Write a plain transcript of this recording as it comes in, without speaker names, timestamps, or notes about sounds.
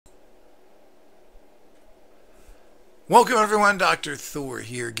Welcome everyone, Dr. Thor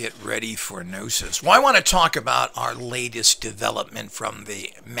here. Get ready for Gnosis. Well, I want to talk about our latest development from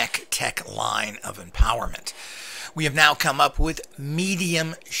the mech tech line of empowerment. We have now come up with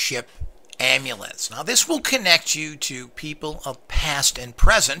mediumship amulets. Now this will connect you to people of past and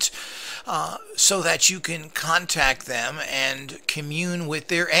present so that you can contact them and commune with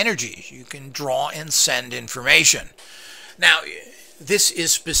their energies. You can draw and send information. Now, this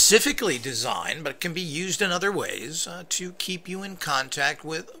is specifically designed, but can be used in other ways, to keep you in contact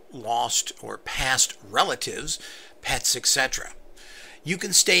with lost or past relatives, pets, etc. You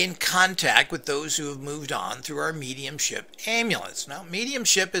can stay in contact with those who have moved on through our mediumship amulets. Now,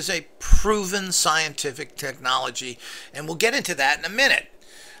 mediumship is a proven scientific technology, and we'll get into that in a minute.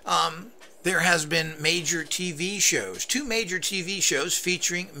 There has been major TV shows, two major TV shows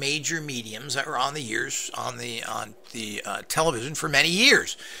featuring major mediums that were on the television for many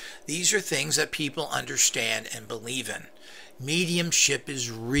years. These are things that people understand and believe in. Mediumship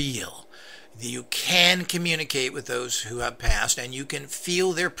is real. You can communicate with those who have passed, and you can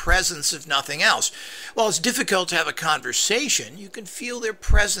feel their presence if nothing else. While it's difficult to have a conversation, you can feel their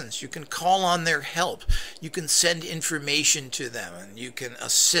presence. You can call on their help. You can send information to them, and you can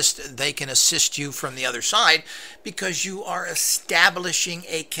assist. They can assist you from the other side because you are establishing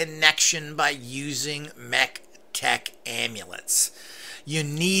a connection by using mech tech amulets. You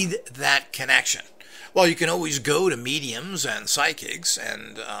need that connection. Well, you can always go to mediums and psychics,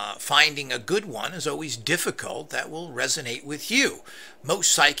 and finding a good one is always difficult that will resonate with you.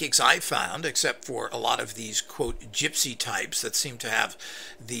 Most psychics I've found, except for a lot of these, quote, gypsy types that seem to have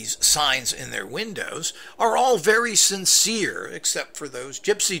these signs in their windows, are all very sincere, except for those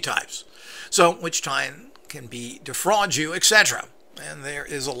gypsy types. So, which time can defraud you, etc. And there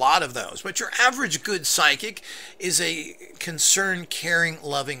is a lot of those. But your average good psychic is a concerned, caring,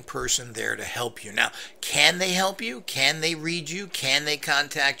 loving person there to help you. Now, can they help you? Can they read you? Can they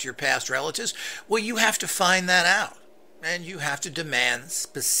contact your past relatives? Well, you have to find that out. And you have to demand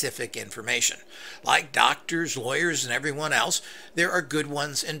specific information. Like doctors, lawyers, and everyone else, there are good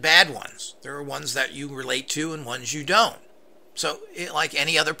ones and bad ones. There are ones that you relate to and ones you don't. So, like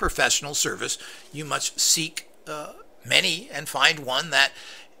any other professional service, you must seek many and find one that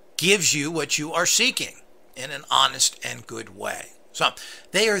gives you what you are seeking in an honest and good way. So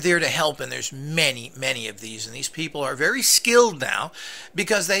they are there to help, and there's many of these, and these people are very skilled now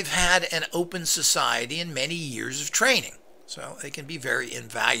because they've had an open society and many years of training. So they can be very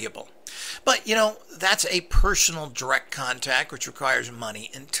invaluable. But, you know, that's a personal direct contact which requires money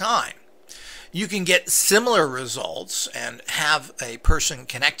and time. You can get similar results and have a person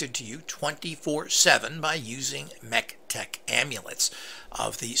connected to you 24/7 by using mech tech amulets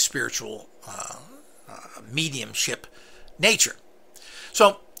of the spiritual mediumship nature.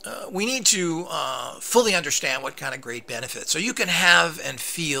 So we need to fully understand what kind of great benefits. So you can have and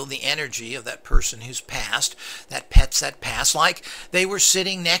feel the energy of that person who's passed, that pets that passed, like they were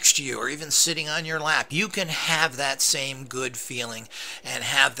sitting next to you or even sitting on your lap. You can have that same good feeling and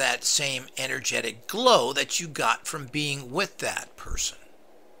have that same energetic glow that you got from being with that person.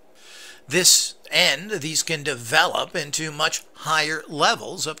 These can develop into much higher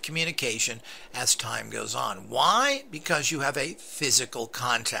levels of communication as time goes on. Why? Because you have a physical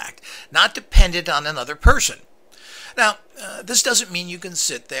contact, not dependent on another person. Now, this doesn't mean you can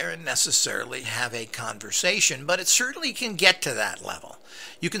sit there and necessarily have a conversation, but it certainly can get to that level.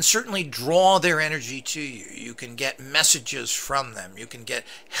 You can certainly draw their energy to you. You can get messages from them. You can get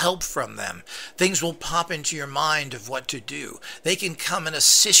help from them. Things will pop into your mind of what to do. They can come and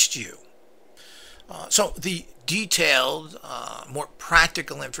assist you. So the detailed, more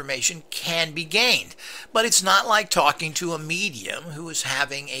practical information can be gained, but it's not like talking to a medium who is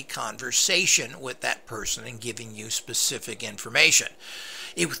having a conversation with that person and giving you specific information.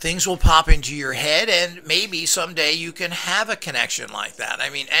 Things will pop into your head, and maybe someday you can have a connection like that. I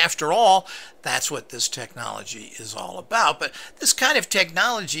mean, after all, that's what this technology is all about. But this kind of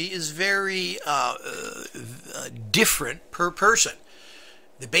technology is very different per person.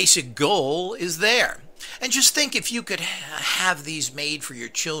 The basic goal is there. And just think if you could have these made for your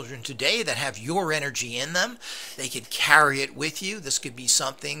children today that have your energy in them, they could carry it with you. This could be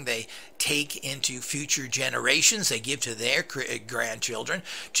something they take into future generations. They give to their grandchildren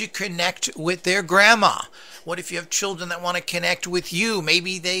to connect with their grandma. What if you have children that want to connect with you?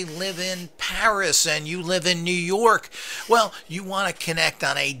 Maybe they live in Paris and you live in New York. Well, you want to connect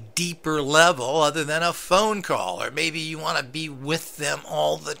on a deeper level other than a phone call, or maybe you want to be with them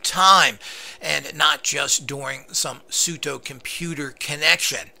all the time and not just during some pseudo-computer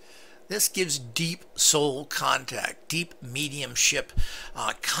connection. This gives deep soul contact, deep mediumship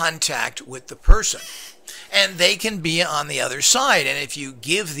contact with the person. and they can be on the other side. And if you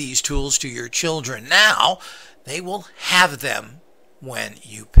give these tools to your children now, they will have them when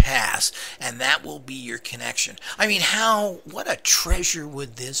you pass, and that will be your connection. I mean, what a treasure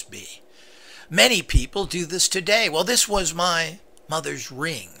would this be? Many people do this today. Well, this was my mother's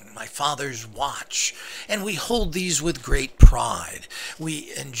ring, my father's watch, and we hold these with great pride.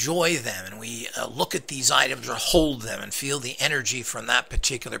 We enjoy them, and we look at these items or hold them and feel the energy from that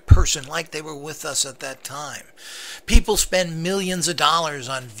particular person like they were with us at that time. People spend millions of dollars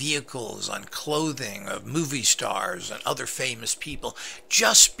on vehicles, on clothing of movie stars and other famous people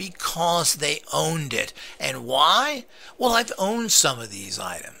just because they owned it. And why? Well, I've owned some of these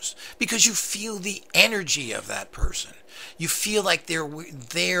items because you feel the energy of that person. You feel like they're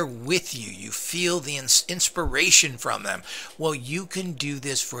there with you. You feel the inspiration from them. Well, you can do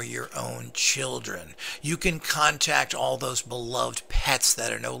this for your own children. You can contact all those beloved pets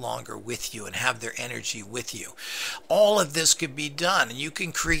that are no longer with you and have their energy with you. All of this could be done, and you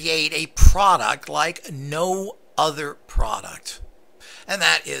can create a product like no other product. And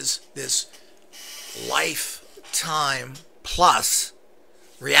that is this lifetime plus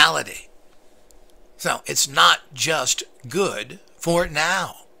reality. So it's not just good for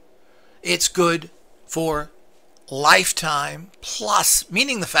now. It's good for lifetime plus,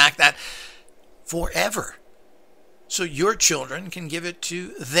 meaning the fact that forever. So your children can give it to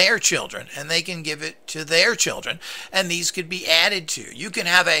their children, and they can give it to their children, and these could be added to. You can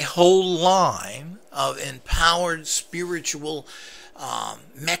have a whole line of empowered spiritual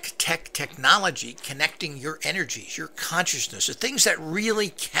mech tech technology connecting your energies, your consciousness, the things that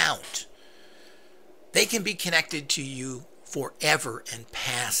really count. They can be connected to you forever and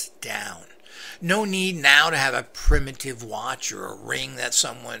passed down. No need now to have a primitive watch or a ring that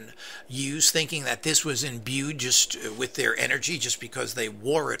someone used thinking that this was imbued just with their energy just because they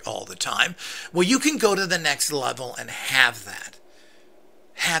wore it all the time. Well, you can go to the next level and have that.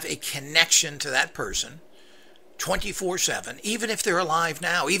 Have a connection to that person 24/7, even if they're alive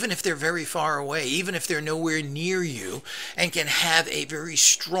now, even if they're very far away, even if they're nowhere near you, and can have a very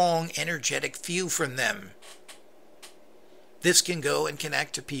strong energetic feel from them. This can go and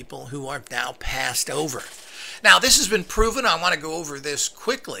connect to people who are now passed over. Now, this has been proven. I want to go over this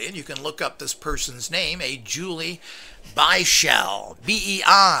quickly, and you can look up this person's name, a Julie Beischel,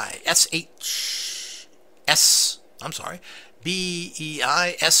 Beischel.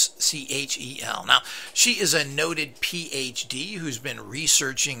 Now, she is a noted PhD who's been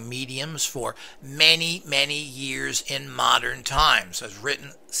researching mediums for many, many years in modern times, has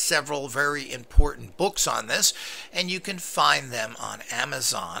written several very important books on this, and you can find them on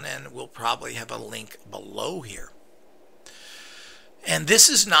Amazon, and we'll probably have a link below here. And this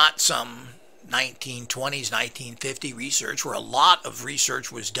is not some 1920s, 1950 research where a lot of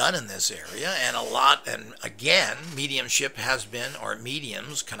research was done in this area, and again, mediumship has been, or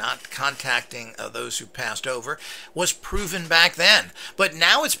mediums contacting those who passed over, was proven back then. But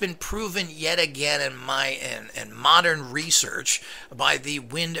now it's been proven yet again in modern research by the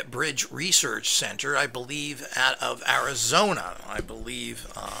Wind Bridge Research Center, I believe, out of Arizona. I believe,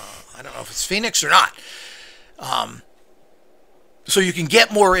 I don't know if it's Phoenix or not. So you can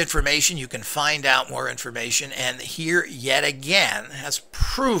get more information, you can find out more information, and here yet again has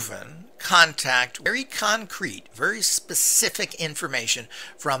proven contact, very concrete, very specific information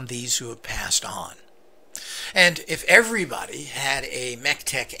from these who have passed on. And if everybody had a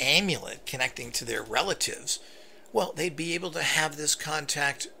mech-tech amulet connecting to their relatives, well, they'd be able to have this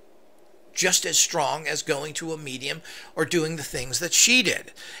contact just as strong as going to a medium or doing the things that she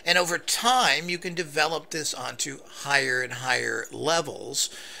did. And over time, you can develop this onto higher and higher levels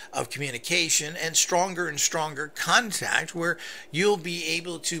of communication and stronger contact, where you'll be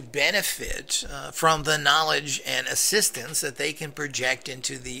able to benefit from the knowledge and assistance that they can project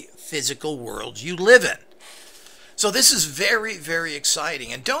into the physical world you live in. So this is very, very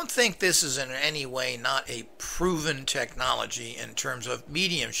exciting. And don't think this is in any way not a proven technology in terms of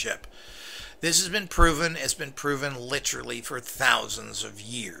mediumship. This has been proven. It's been proven literally for thousands of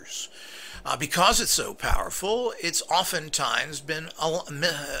years. Because it's so powerful, it's oftentimes been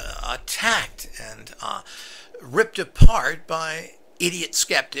attacked and ripped apart by idiot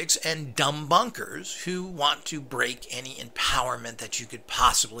skeptics and dumb bunkers who want to break any empowerment that you could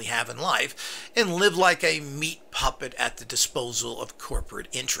possibly have in life and live like a meat puppet at the disposal of corporate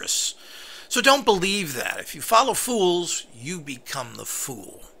interests. So don't believe that. If you follow fools, you become the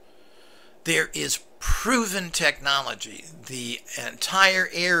fool. There is proven technology. The entire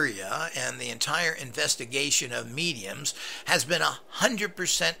area and the entire investigation of mediums has been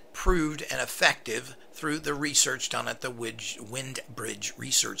 100% proved and effective through the research done at the Wind Bridge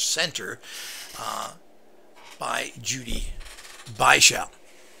Research Center by Judy Beischel.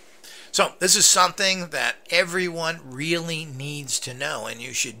 So this is something that everyone really needs to know, and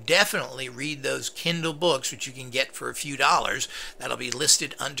you should definitely read those Kindle books, which you can get for a few dollars. That'll be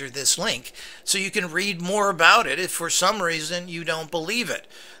listed under this link, so you can read more about it if for some reason you don't believe it.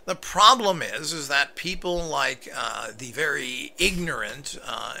 The problem is that people like the very ignorant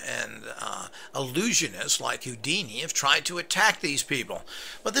and illusionists like Houdini have tried to attack these people.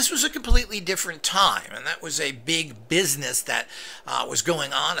 But this was a completely different time, and that was a big business that was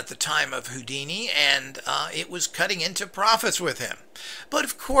going on at the time of Houdini, and it was cutting into profits with him. But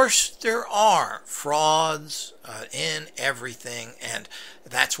of course, there are frauds in everything, and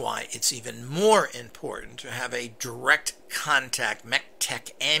that's why it's even more important to have a direct contact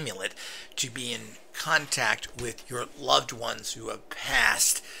MechTech amulet to be in contact with your loved ones who have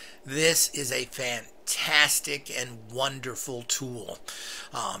passed. This is a fantastic and wonderful tool.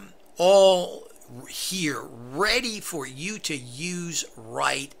 All here ready for you to use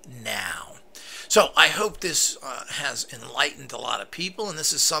right now. So I hope this has enlightened a lot of people, and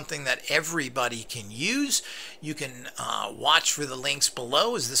this is something that everybody can use. You can watch for the links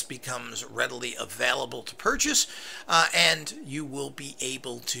below as this becomes readily available to purchase, and you will be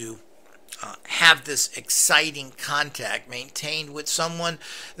able to have this exciting contact maintained with someone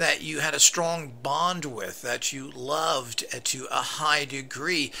that you had a strong bond with, that you loved to a high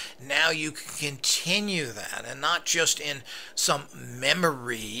degree. Now you can continue that, and not just in some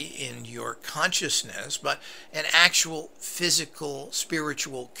memory in your consciousness, but an actual physical,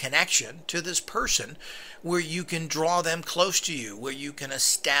 spiritual connection to this person where you can draw them close to you, where you can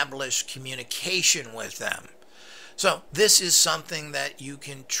establish communication with them. So this is something that you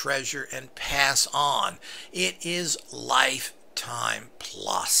can treasure and pass on. It is lifetime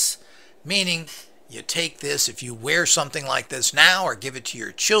plus, meaning you take this, if you wear something like this now or give it to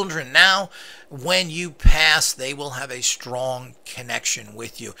your children now, when you pass, they will have a strong connection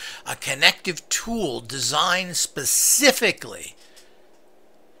with you. A connective tool designed specifically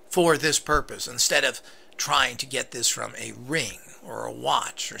for this purpose, instead of trying to get this from a ring or a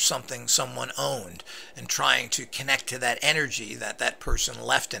watch or something someone owned and trying to connect to that energy that that person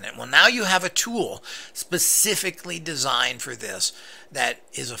left in it. Well, now you have a tool specifically designed for this that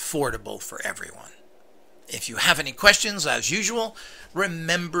is affordable for everyone. If you have any questions, as usual,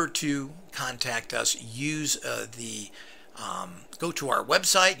 remember to contact us. Go to our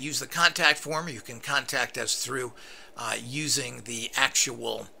website, use the contact form. You can contact us through using the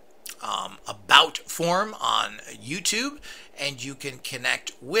actual about form on YouTube, and you can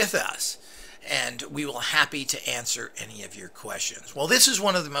connect with us, and we will happy to answer any of your questions. Well, this is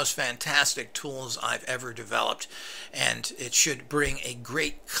one of the most fantastic tools I've ever developed, and it should bring a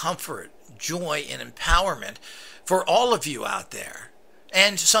great comfort, joy, and empowerment for all of you out there,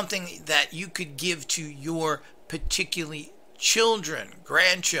 and something that you could give to your particularly children,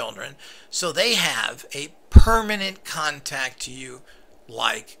 grandchildren, so they have a permanent contact to you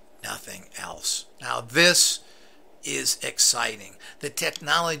like nothing else. Now this is exciting. The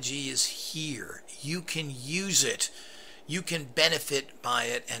technology is here. You can use it. You can benefit by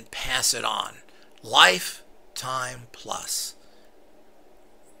it and pass it on. Lifetime plus.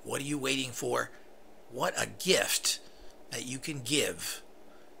 What are you waiting for? What a gift that you can give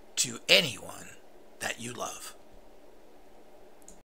to anyone that you love.